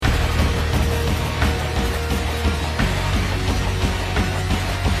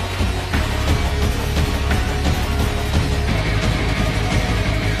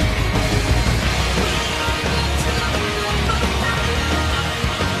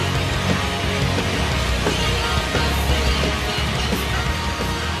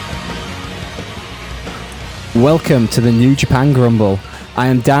Welcome to the New Japan Grumble. I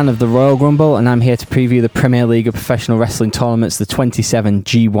am Dan of the Royal Grumble, and I'm here to preview the Premier League of Professional Wrestling tournaments, the 27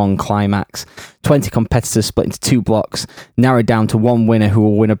 G1 Climax. 20 competitors split into two blocks, narrowed down to one winner who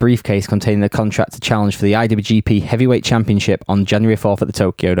will win a briefcase containing a contract to challenge for the IWGP Heavyweight Championship on January 4th at the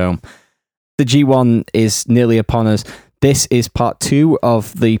Tokyo Dome. The G1 is nearly upon us. This is part 2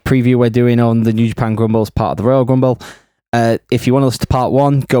 of the preview we're doing on the New Japan Grumble as part of the Royal Grumble. If you want to listen to part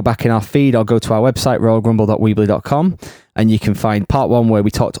 1, go back in our feed or go to our website, royalgrumble.weebly.com, and you can find part 1 where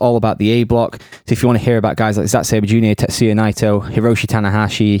we talked all about the A block. So if you want to hear about guys like Zack Sabre Jr., Tetsuya Naito, Hiroshi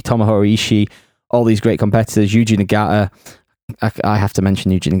Tanahashi, Tomohiro Ishii, all these great competitors, Yuji Nagata, I have to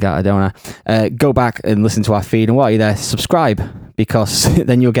mention Yuji Nagata, don't I? Go back and listen to our feed, and while you're there, subscribe, because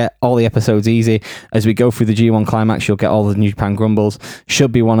then you'll get all the episodes easy. As we go through the G1 Climax, you'll get all the New Japan Grumbles.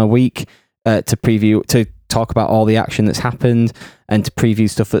 Should be one a week to talk about all the action that's happened and to preview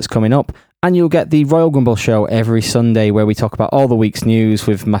stuff that's coming up. And you'll get the Royal Grumble show every Sunday where we talk about all the week's news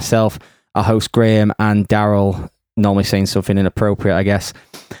with myself, our host Graham, and Daryl, normally saying something inappropriate, I guess.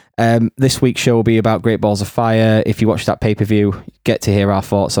 This week's show will be about Great Balls of Fire. If you watch that pay-per-view, get to hear our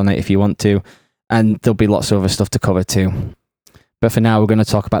thoughts on it if you want to. And there'll be lots of other stuff to cover too. But for now, we're going to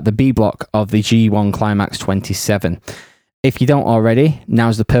talk about the B block of the G1 Climax 27. If you don't already,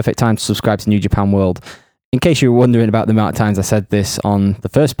 now's the perfect time to subscribe to New Japan World. In case you were wondering about the amount of times I said this on the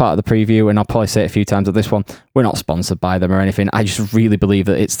first part of the preview, and I'll probably say it a few times on this one, we're not sponsored by them or anything. I just really believe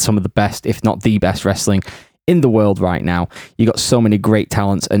that it's some of the best, if not the best, wrestling in the world right now. You got so many great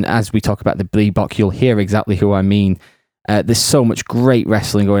talents, and as we talk about the B block, you'll hear exactly who I mean. There's so much great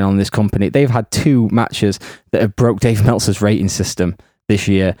wrestling going on in this company. They've had 2 matches that have broke Dave Meltzer's rating system this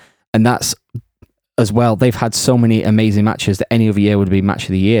year, and that's as well. They've had so many amazing matches that any other year would be match of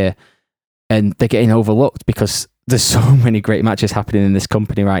the year. And they're getting overlooked because there's so many great matches happening in this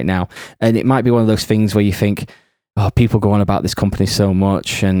company right now. And it might be one of those things where you think, oh, people go on about this company so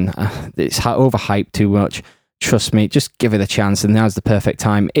much and it's overhyped too much. Trust me, just give it a chance. And now's the perfect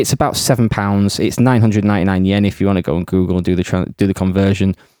time. It's about £7. It's 999 yen if you want to go on Google and do the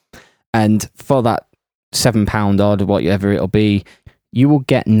conversion. And for that £7 odd, whatever it'll be, you will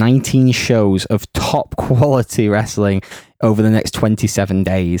get 19 shows of top quality wrestling over the next 27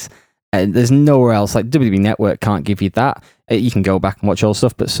 days. And there's nowhere else, like WWE Network can't give you that. You can go back and watch old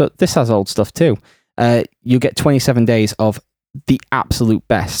stuff, but this has old stuff too. You get 27 days of the absolute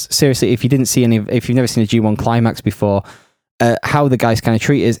best. Seriously, if you've never seen a G1 Climax before, how the guys kind of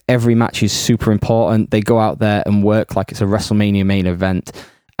treat it is every match is super important. They go out there and work like it's a WrestleMania main event,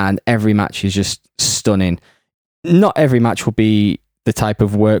 and every match is just stunning. Not every match will be the type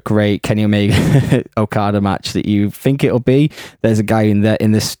of work rate Kenny Omega Okada match that you think it'll be. There's a guy in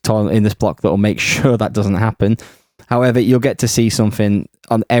this block that will make sure that doesn't happen. However, you'll get to see something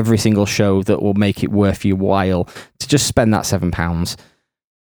on every single show that will make it worth your while to just spend that £7.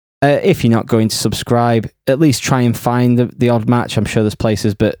 If you're not going to subscribe, at least try and find the odd match. I'm sure there's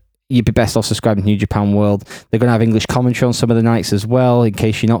places, but you'd be best off subscribing to New Japan World. They're going to have English commentary on some of the nights as well, in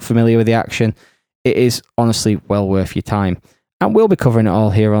case you're not familiar with the action. It is honestly well worth your time. And we'll be covering it all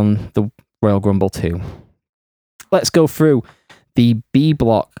here on the Royal Grumble too. Let's go through the B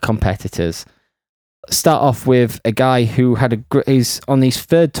block competitors. Start off with a guy who he's on his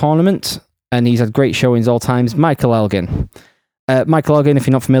 3rd tournament, and he's had great showings all times, Michael Elgin. Michael Elgin, if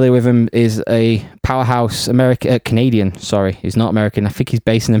you're not familiar with him, is a powerhouse Canadian. Sorry, he's not American. I think he's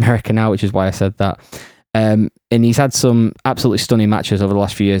based in America now, which is why I said that. And he's had some absolutely stunning matches over the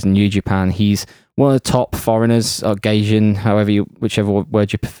last few years in New Japan. He's one of the top foreigners, or Gaijin, whichever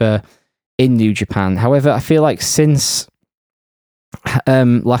word you prefer, in New Japan. However, I feel like since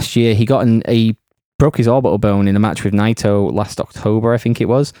last year, he broke his orbital bone in a match with Naito last October, I think it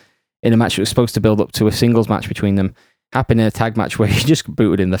was, in a match that was supposed to build up to a singles match between them. Happened in a tag match where he just got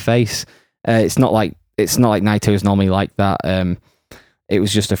booted in the face. It's not like Naito's normally like that. It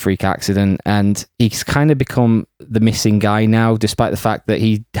was just a freak accident, and he's kind of become the missing guy now, despite the fact that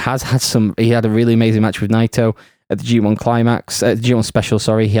he had a really amazing match with Naito at the G1 Climax, G1 Special,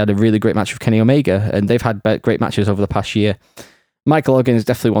 sorry. He had a really great match with Kenny Omega, and they've had great matches over the past year. Michael Elgin is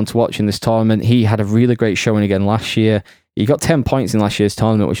definitely one to watch in this tournament. He had a really great showing again last year. He got 10 points in last year's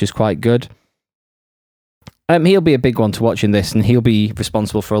tournament, which is quite good. He'll be a big one to watch in this, and he'll be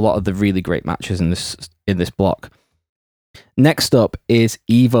responsible for a lot of the really great matches in this block. Next up is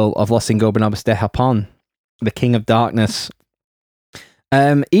Evil of Los Ingobernables de Japón, the King of Darkness.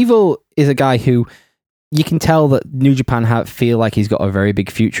 Evil is a guy who you can tell that New Japan feel like he's got a very big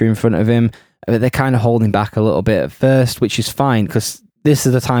future in front of him, but they're kind of holding back a little bit at first, which is fine, because this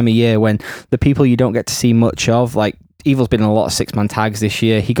is the time of year when the people you don't get to see much of, like Evil's been in a lot of 6-man tags this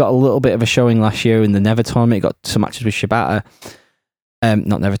year. He got a little bit of a showing last year in the Never tournament. He got some matches with Shibata.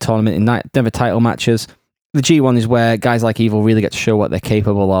 Not Never tournament, in Never title matches. The G1 is where guys like Evil really get to show what they're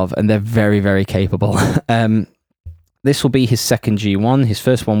capable of, and they're very, very capable. This will be his second G1. His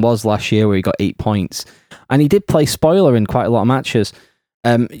first one was last year where he got 8 points. And he did play spoiler in quite a lot of matches.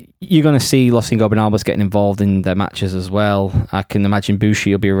 You're going to see Los Ingobernables getting involved in their matches as well. I can imagine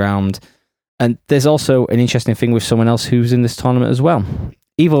Bushi will be around. And there's also an interesting thing with someone else who's in this tournament as well.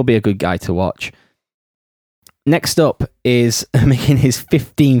 Evil will be a good guy to watch. Next up is making his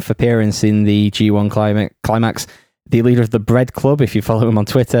 15th appearance in the G1 Climax, the leader of the Bread Club, if you follow him on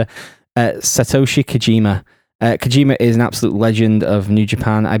Twitter, Satoshi Kojima. Kojima is an absolute legend of New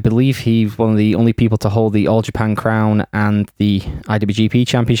Japan. I believe he's one of the only people to hold the All Japan Crown and the IWGP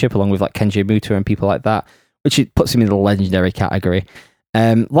Championship, along with like Kenji Muto and people like that, which it puts him in the legendary category.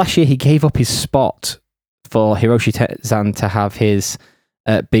 Last year, he gave up his spot for Hiroshi Tenzan to have his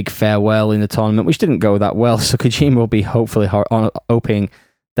big farewell in the tournament, which didn't go that well. So Kojima will be hopefully hoping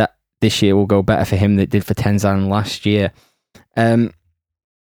that this year will go better for him than it did for Tenzan last year.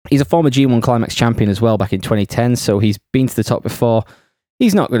 He's a former G1 Climax champion as well back in 2010, so he's been to the top before.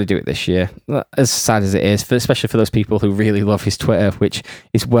 He's not going to do it this year, as sad as it is, especially for those people who really love his Twitter, which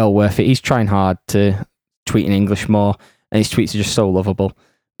is well worth it. He's trying hard to tweet in English more, and his tweets are just so lovable.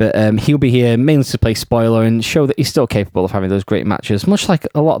 But he'll be here mainly to play spoiler and show that he's still capable of having those great matches, much like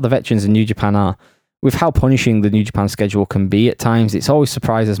a lot of the veterans in New Japan are. With how punishing the New Japan schedule can be at times, it always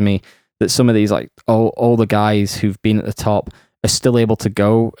surprises me that some of these, like all the guys who've been at the top are still able to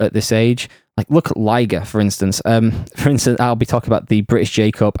go at this age. Like, look at Liger, for instance. I'll be talking about the British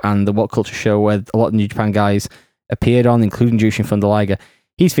J Cup and the What Culture show where a lot of New Japan guys appeared on, including Jushin Thunder Liger.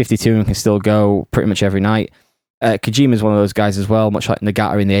 He's 52 and can still go pretty much every night. Kojima is one of those guys as well, much like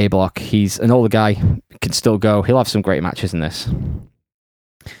Nagata in the A Block. He's an older guy, can still go. He'll have some great matches in this.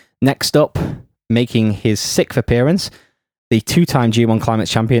 Next up, making his 6th appearance, the 2-time G1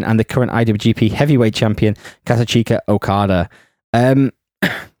 Climax champion and the current IWGP heavyweight champion, Kazuchika Okada.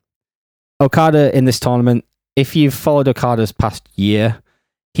 Okada in this tournament, if you've followed Okada's past year,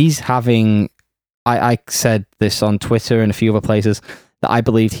 he's having, I said this on Twitter and a few other places, that I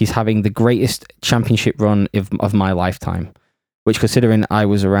believed he's having the greatest championship run of my lifetime, which, considering I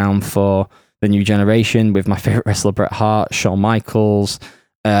was around for the new generation with my favorite wrestler Bret Hart, Shawn Michaels,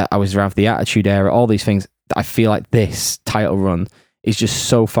 I was around for the Attitude Era, all these things, I feel like this title run is just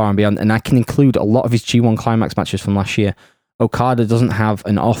so far and beyond, and I can include a lot of his G1 Climax matches from last year. Okada doesn't have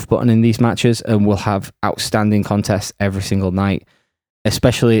an off button in these matches and will have outstanding contests every single night,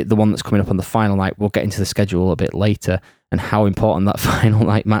 especially the one that's coming up on the final night. We'll get into the schedule a bit later and how important that final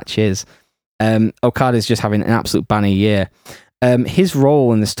night match is. Okada is just having an absolute banner year. His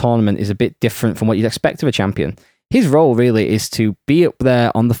role in this tournament is a bit different from what you'd expect of a champion. His role really is to be up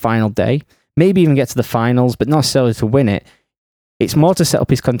there on the final day, maybe even get to the finals, but not necessarily to win it. It's more to set up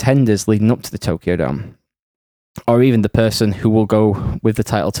his contenders leading up to the Tokyo Dome, or even the person who will go with the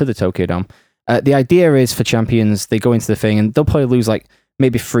title to the Tokyo Dome. The idea is for champions, they go into the thing and they'll probably lose like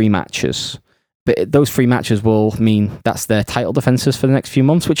maybe 3 matches. But those 3 matches will mean that's their title defenses for the next few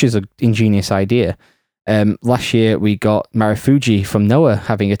months, which is an ingenious idea. Last year, we got Marufuji from Noah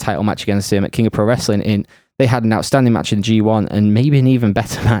having a title match against him at King of Pro Wrestling. They had an outstanding match in G1 and maybe an even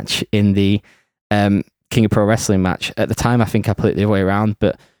better match in the King of Pro Wrestling match. At the time, I think I put it the other way around,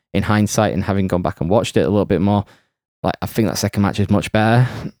 but in hindsight and having gone back and watched it a little bit more, like I think that second match is much better.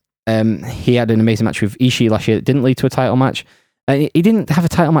 He had an amazing match with Ishii last year that didn't lead to a title match. He didn't have a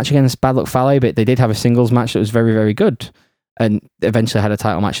title match against Bad Luck Fale, but they did have a singles match that was very, very good, and eventually had a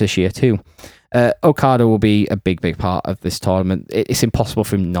title match this year too. Okada will be a big, big part of this tournament. It's impossible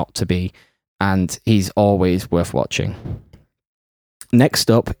for him not to be, and he's always worth watching. Next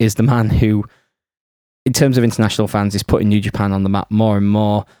up is the man who, in terms of international fans, is putting New Japan on the map more and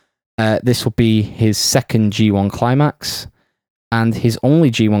more. This will be his 2nd G1 Climax, and his only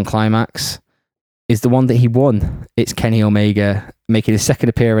G1 Climax is the one that he won. It's Kenny Omega making his 2nd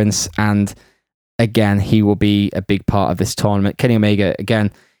appearance, and again, he will be a big part of this tournament. Kenny Omega,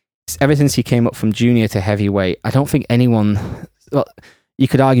 again, ever since he came up from junior to heavyweight, I don't think anyone... Well, you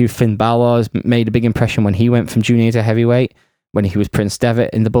could argue Finn Balor has made a big impression when he went from junior to heavyweight, when he was Prince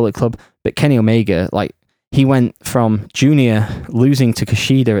Devitt in the Bullet Club, but Kenny Omega, like, he went from junior losing to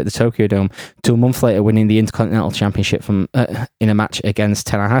Kushida at the Tokyo Dome to a month later winning the Intercontinental Championship from in a match against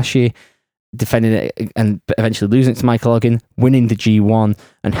Tanahashi, defending it and eventually losing it to Michael Hogan, winning the G1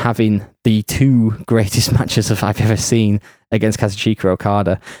 and having the 2 greatest matches I've ever seen against Kazuchika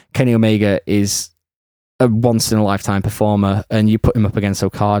Okada. Kenny Omega is a once-in-a-lifetime performer, and you put him up against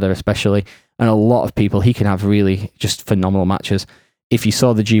Okada especially, and a lot of people, he can have really just phenomenal matches. If you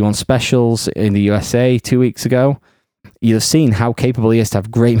saw the G1 specials in the USA 2 weeks ago, you'll have seen how capable he is to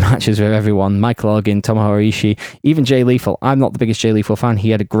have great matches with everyone. Michael Elgin, Tomohiro Ishii, even Jay Lethal. I'm not the biggest Jay Lethal fan. He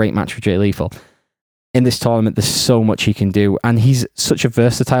had a great match with Jay Lethal. In this tournament, there's so much he can do, and he's such a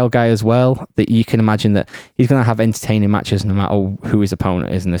versatile guy as well that you can imagine that he's going to have entertaining matches no matter who his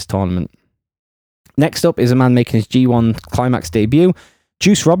opponent is in this tournament. Next up is a man making his G1 Climax debut,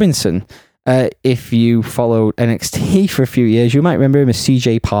 Juice Robinson. If you followed NXT for a few years, you might remember him as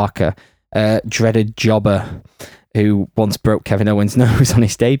CJ Parker, dreaded jobber who once broke Kevin Owens' nose on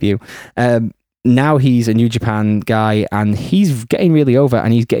his debut. Now he's a New Japan guy, and he's getting really over,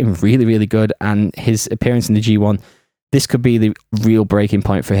 and he's getting really, really good. And his appearance in the G1, this could be the real breaking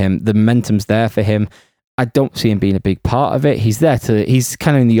point for him. The momentum's there for him. I don't see him being a big part of it. He's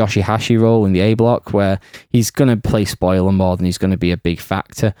kind of in the Yoshihashi role in the A block, where he's going to play spoiler more than he's going to be a big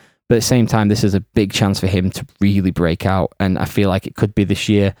factor. But at the same time, this is a big chance for him to really break out. And I feel like it could be this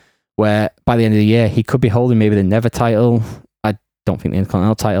year, where by the end of the year, he could be holding maybe the Never title. I don't think the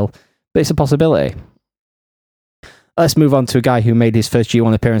Intercontinental title, but it's a possibility. Let's move on to a guy who made his first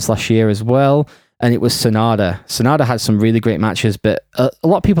G1 appearance last year as well, and it was Sanada. Sanada had some really great matches, but a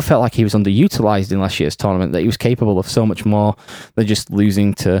lot of people felt like he was underutilized in last year's tournament, that he was capable of so much more than just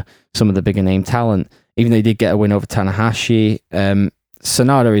losing to some of the bigger name talent. Even though he did get a win over Tanahashi,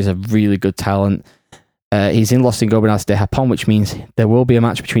 Sanada is a really good talent. He's in Los Ingobernables de Japón, which means there will be a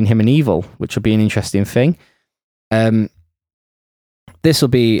match between him and Evil, which will be an interesting thing. This will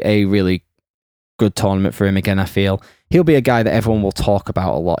be a really good tournament for him again, I feel. He'll be a guy that everyone will talk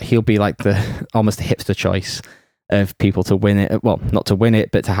about a lot. He'll be like almost the hipster choice of people to win it. Well, not to win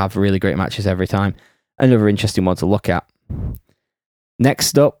it, but to have really great matches every time. Another interesting one to look at.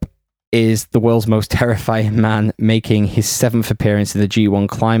 Next up is the world's most terrifying man making his 7th appearance in the G1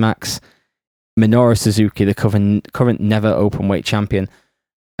 Climax, Minoru Suzuki, the current never openweight champion.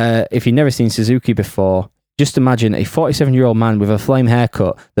 If you've never seen Suzuki before, just imagine a 47-year-old man with a flame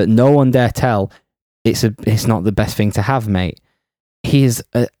haircut that no one dare tell it's not the best thing to have, mate. He is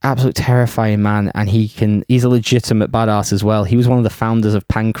an absolute terrifying man, and he's a legitimate badass as well. He was one of the founders of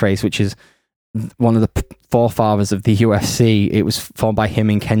Pancrase, which is one of the forefathers of the UFC. It was formed by him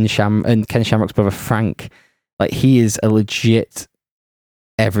and Ken Shamrock's brother Frank. Like, he is a legit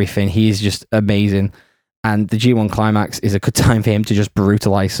everything. He is just amazing. And the G1 Climax is a good time for him to just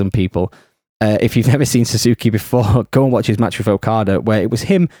brutalize some people. If you've never seen Suzuki before, go and watch his match with Okada, where it was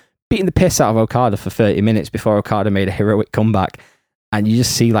him beating the piss out of Okada for 30 minutes before Okada made a heroic comeback. And you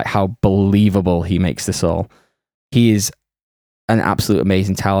just see like how believable he makes this all. He is an absolute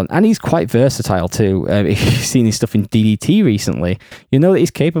amazing talent, and he's quite versatile too. If you've seen his stuff in DDT recently, you know that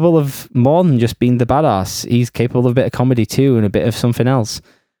he's capable of more than just being the badass. He's capable of a bit of comedy too, and a bit of something else.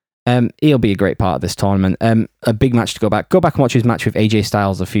 He'll be a great part of this tournament. A big match to go back and watch his match with AJ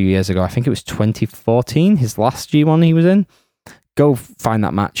Styles a few years ago. I think it was 2014, his last G1 he was in. Go find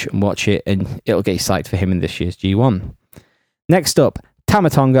that match and watch it, and it'll get you psyched for him in this year's G1. Next up, Tama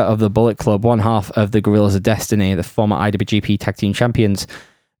Tonga of the Bullet Club, one half of the Gorillas of Destiny, the former IWGP Tag Team Champions.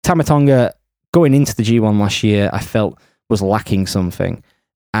 Tama Tonga, going into the G1 last year, I felt was lacking something,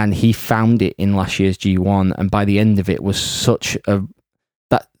 and he found it in last year's G1, and by the end of it was such a...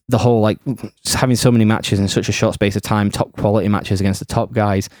 the whole, like, having so many matches in such a short space of time, top quality matches against the top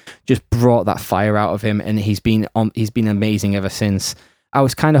guys, just brought that fire out of him, and he's been amazing ever since. I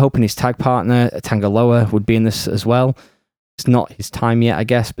was kind of hoping his tag partner, Tangaloa, would be in this as well. It's not his time yet, I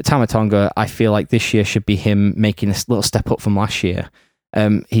guess, but Tama Tonga, I feel like this year should be him making a little step up from last year.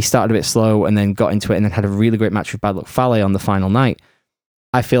 He started a bit slow and then got into it and then had a really great match with Bad Luck Fale on the final night.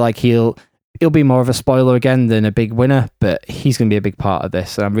 I feel like he'll be more of a spoiler again than a big winner, but he's going to be a big part of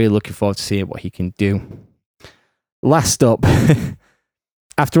this, and I'm really looking forward to seeing what he can do. Last up,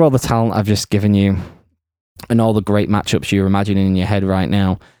 after all the talent I've just given you and all the great matchups you're imagining in your head right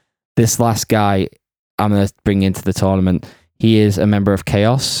now, this last guy I'm going to bring into the tournament, he is a member of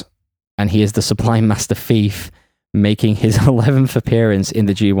Chaos, and he is the Sublime Master Thief, making his 11th appearance in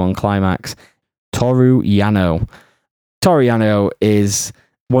the G1 Climax, Toru Yano. Toru Yano is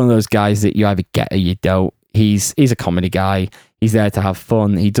one of those guys that you either get or you don't. He's a comedy guy. He's there to have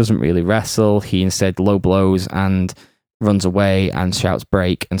fun. He doesn't really wrestle. He instead low blows and runs away and shouts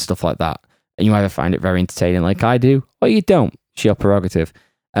break and stuff like that. And you either find it very entertaining like I do, or you don't. It's your prerogative.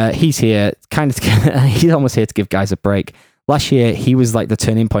 He's here, he's almost here to give guys a break. Last year, he was like the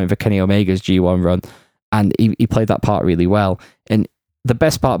turning point for Kenny Omega's G1 run, and he played that part really well. And the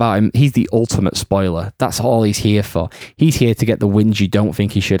best part about him, he's the ultimate spoiler. That's all he's here for. He's here to get the wins you don't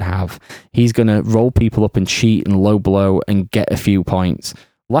think he should have. He's going to roll people up and cheat and low blow and get a few points.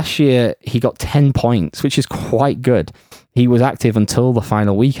 Last year, he got 10 points, which is quite good. He was active until the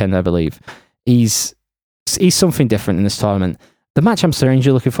final weekend, I believe. He's something different in this tournament. The match I'm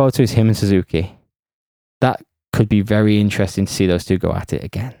strangely looking forward to is him and Suzuki. That could be very interesting to see those two go at it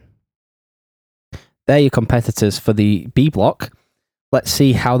again. They're your competitors for the B block. Let's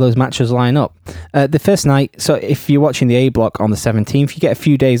see how those matches line up. The first night, so if you're watching the A block on the 17th, you get a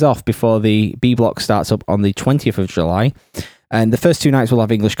few days off before the B block starts up on the 20th of July. And the first two nights will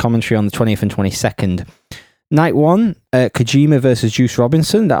have English commentary on the 20th and 22nd. Night one, Kojima versus Juice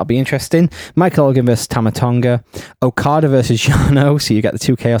Robinson. That'll be interesting. Michael Elgin versus Tama Tonga. Okada versus Yano. So you get the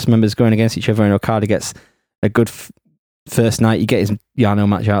two Chaos members going against each other, and Okada gets a good first night. You get his Yano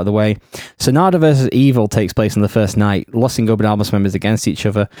match out of the way. Sonada versus Evil takes place on the first night. Los Ingobernables members against each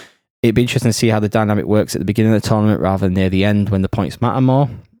other. It'd be interesting to see how the dynamic works at the beginning of the tournament rather than near the end when the points matter more.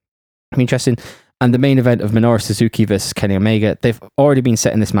 It'd be interesting. And the main event of Minoru Suzuki versus Kenny Omega. They've already been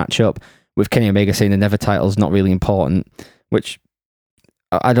setting this match up with Kenny Omega saying the Never title is not really important, which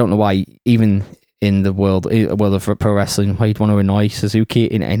I don't know why, even in the world of pro wrestling, why you'd want to annoy Suzuki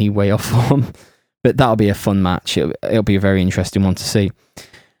in any way or form. But that'll be a fun match. It'll be a very interesting one to see.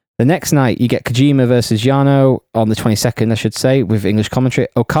 The next night, you get Kojima versus Yano on the 22nd, I should say, with English commentary.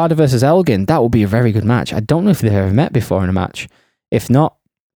 Okada versus Elgin. That will be a very good match. I don't know if they've ever met before in a match. If not,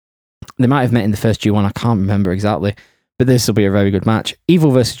 they might have met in the first G1. I can't remember exactly. But this will be a very good match.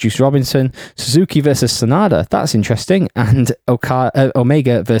 Evil versus Juice Robinson. Suzuki versus Sonada. That's interesting. And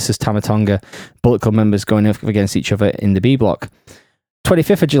Omega versus Tama Tonga. Bullet Club members going up against each other in the B block.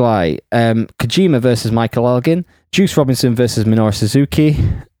 25th of July, Kojima versus Michael Elgin. Juice Robinson versus Minoru Suzuki.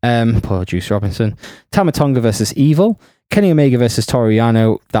 Poor Juice Robinson. Tama Tonga versus Evil. Kenny Omega versus Toru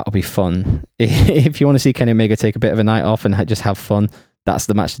Yano. That'll be fun. If you want to see Kenny Omega take a bit of a night off and just have fun, that's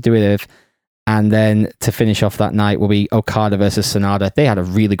the match to do it with. And then to finish off that night will be Okada versus Sonada. They had a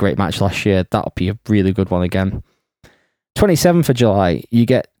really great match last year. That'll be a really good one again. 27th of July, you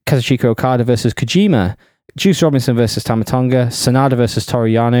get Kazuchika Okada versus Kojima. Juice Robinson versus Tama Tonga. Sonada versus Toru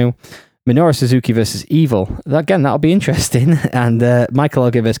Yano. Minoru Suzuki versus Evil. Again, that'll be interesting. And Michael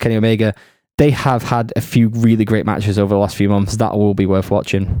Elgin versus Kenny Omega. They have had a few really great matches over the last few months. That will be worth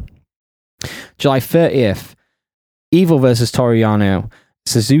watching. July 30th, Evil versus Toru Yano.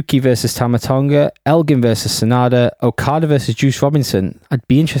 Suzuki versus Tama Tonga, Elgin versus Sonada, Okada versus Juice Robinson. I'd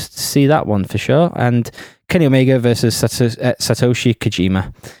be interested to see that one for sure. And Kenny Omega versus Satoshi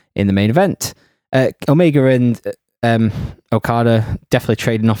Kojima in the main event. Omega and Okada definitely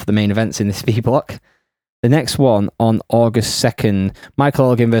trading off the main events in this V block. The next one on August 2nd, Michael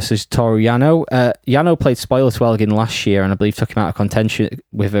Elgin versus Toru Yano. Yano played spoiler to Elgin last year and I believe took him out of contention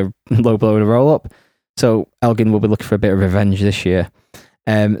with a low blow and a roll up. So Elgin will be looking for a bit of revenge this year.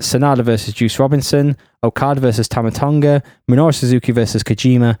 Sonada versus Juice Robinson, Okada versus Tama Tonga, Minoru Suzuki versus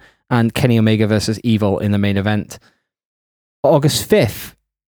Kojima, and Kenny Omega versus Evil in the main event. August 5th,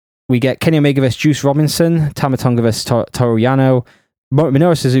 we get Kenny Omega versus Juice Robinson, Tama Tonga versus Toru Yano,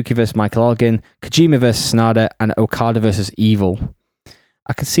 Minoru Suzuki versus Michael Elgin, Kojima versus Sonada, and Okada versus Evil.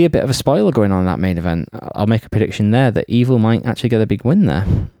 I could see a bit of a spoiler going on in that main event. I'll make a prediction there that Evil might actually get a big win there.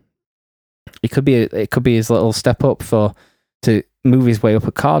 It could be his little step up to move his way up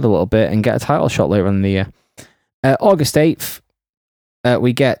a card a little bit and get a title shot later on in the year. August 8th,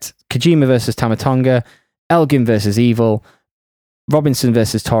 we get Kojima versus Tama Tonga, Elgin versus Evil, Robinson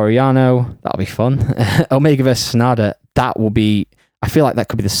versus Toru Yano. That'll be fun. Omega versus Sonada. That will be, I feel like that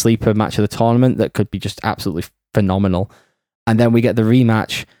could be the sleeper match of the tournament. That could be just absolutely phenomenal. And then we get the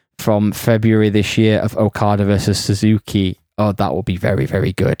rematch from February this year of Okada versus Suzuki. Oh, that will be very,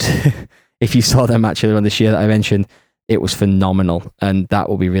 very good. If you saw that match earlier on this year that I mentioned, it was phenomenal, and that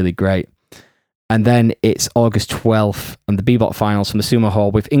will be really great. And then it's August 12th, and the Bebop finals from the Sumo Hall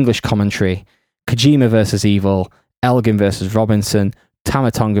with English commentary. Kojima versus Evil, Elgin versus Robinson,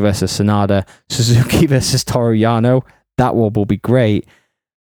 Tama Tonga versus Sonada, Suzuki versus Toru Yano. That will be great,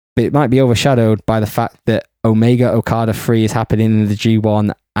 but it might be overshadowed by the fact that Omega Okada 3 is happening in the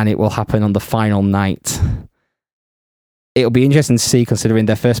G1, and it will happen on the final night. It'll be interesting to see, considering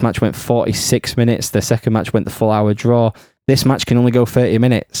their first match went 46 minutes, their second match went the full hour draw. This match can only go 30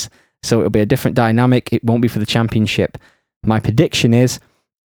 minutes, so it'll be a different dynamic. It won't be for the championship. My prediction is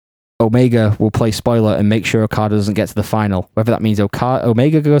Omega will play spoiler and make sure Okada doesn't get to the final. Whether that means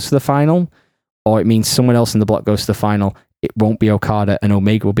Omega goes to the final, or it means someone else in the block goes to the final, it won't be Okada, and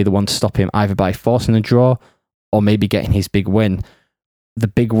Omega will be the one to stop him, either by forcing a draw, or maybe getting his big win. The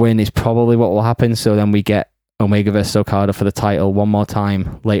big win is probably what will happen, so then we get Omega vs Okada for the title one more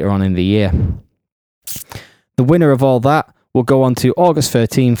time later on in the year. The winner of all that will go on to August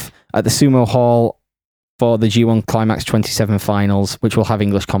 13th at the Sumo Hall for the G1 Climax 27 finals, which will have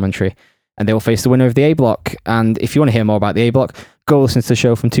English commentary. And they will face the winner of the A block. And if you want to hear more about the A block, go listen to the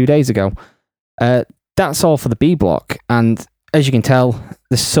show from 2 days ago. That's all for the B block. And as you can tell,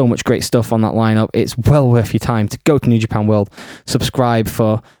 there's so much great stuff on that lineup. It's well worth your time to go to New Japan World, subscribe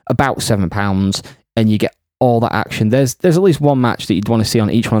for about £7, and you get all that action. There's at least one match that you'd want to see on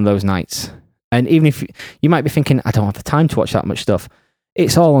each one of those nights. And even if you might be thinking, I don't have the time to watch that much stuff,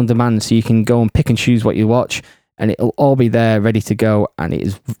 it's all on demand, so you can go and pick and choose what you watch, and it'll all be there ready to go, and it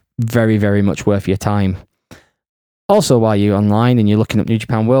is very, very much worth your time. Also, while you're online and you're looking up New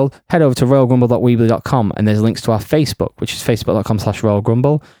Japan World, head over to royalgrumble.weebly.com, and there's links to our Facebook, which is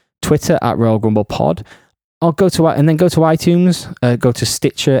facebook.com/royalgrumble, Twitter @royalgrumblepod, or go to iTunes, go to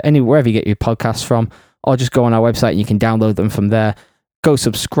Stitcher, wherever you get your podcasts from, or just go on our website and you can download them from there. Go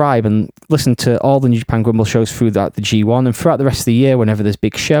subscribe and listen to all the New Japan Grumble shows throughout the G1 and throughout the rest of the year whenever there's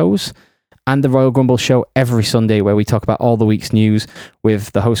big shows. And the Royal Grumble show every Sunday, where we talk about all the week's news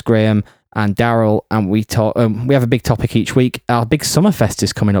with the host Graham and Daryl, and we have a big topic each week. Our big Summerfest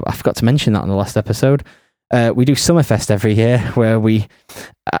is coming up. I forgot to mention that in the last episode. We do Summerfest every year, where we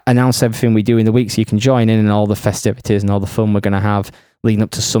announce everything we do in the week, so you can join in all the festivities and all the fun we're going to have leading up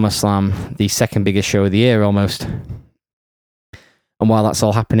to SummerSlam, the second biggest show of the year almost. And while that's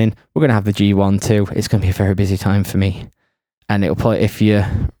all happening, we're going to have the G1 too. It's going to be a very busy time for me. And it'll probably, if you're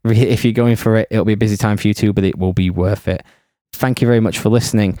going for it, it'll be a busy time for you too, but it will be worth it. Thank you very much for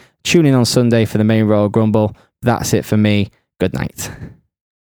listening. Tune in on Sunday for the main Royal Grumble. That's it for me. Good night.